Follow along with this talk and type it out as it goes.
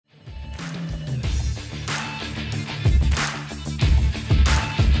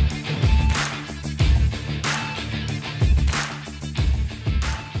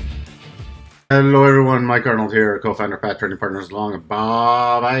Hello everyone, Mike Arnold here, co-founder, Pat Trading Partners, along with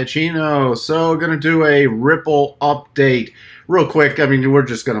Bob Iacchino. So, going to do a Ripple update real quick. I mean, we're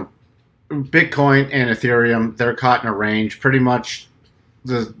just going to, Bitcoin and Ethereum, they're caught in a range. Pretty much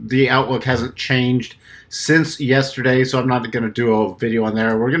the outlook hasn't changed since yesterday, so I'm not going to do a video on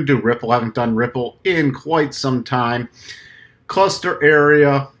there. We're going to do Ripple. I haven't done Ripple in quite some time. Cluster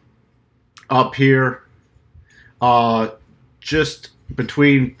area up here, just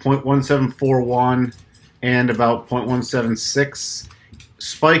between 0.1741 and about 0.176,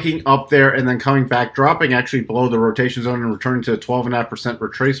 spiking up there and then coming back, dropping actually below the rotation zone and returning to a 12.5%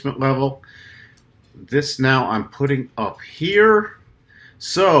 retracement level. This now I'm putting up here.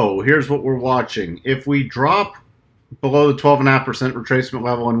 So here's what we're watching. If we drop below the 12.5% retracement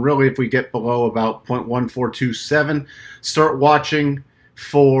level, and really if we get below about 0.1427, start watching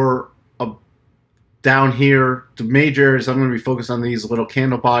for down here, the major areas I'm going to be focused on these little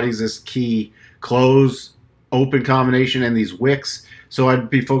candle bodies, this key close, open combination, and these wicks. So I'd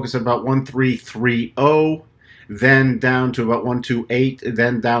be focused on about 1330, then down to about 128,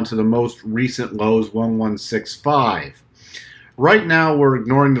 then down to the most recent lows, 1165. Right now, we're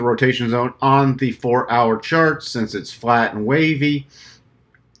ignoring the rotation zone on the 4-hour chart since it's flat and wavy.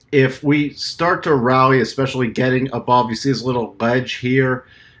 If we start to rally, especially getting above, you see this little ledge here,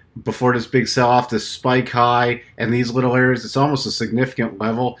 before this big sell-off, this spike high, and these little areas, it's almost a significant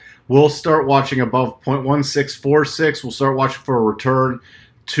level. We'll start watching above 0.1646. We'll start watching for a return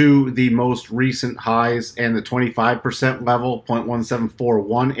to the most recent highs and the 25% level,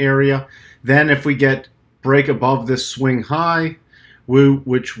 0.1741 area. Then if we break above this swing high,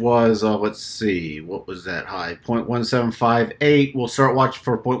 which was, let's see, what was that high? 0.1758. We'll start watching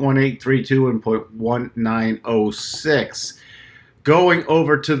for 0.1832 and 0.1906. Going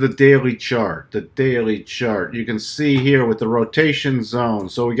over to the daily chart, you can see here with the rotation zone.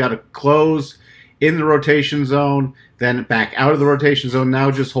 So we got to close in the rotation zone, then back out of the rotation zone,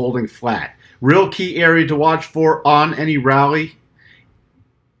 now just holding flat. Real key area to watch for on any rally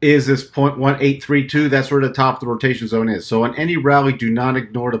is this 0.1832. That's where the top of the rotation zone is. So on any rally, do not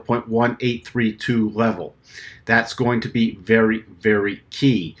ignore the 0.1832 level. That's going to be very, very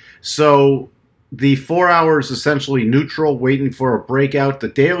key. So the 4 hours essentially neutral, waiting for a breakout. The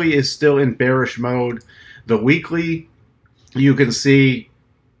daily is still in bearish mode. The weekly, you can see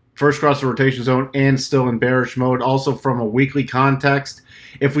first cross the rotation zone and still in bearish mode. Also from a weekly context,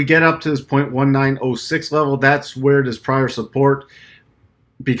 if we get up to this 0.1906 level, that's where this prior support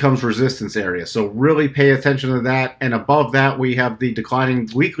becomes resistance area. So really pay attention to that. And above that, we have the declining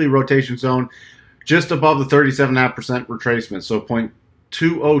weekly rotation zone just above the 37.5% retracement. So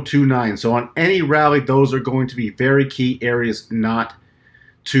 0.2029. So on any rally, those are going to be very key areas not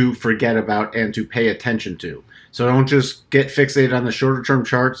to forget about and to pay attention to. So don't just get fixated on the shorter term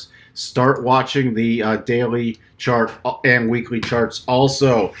charts. Start watching the daily chart and weekly charts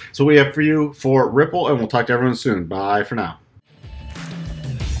also. So we have for you for Ripple, and we'll talk to everyone soon. Bye for now.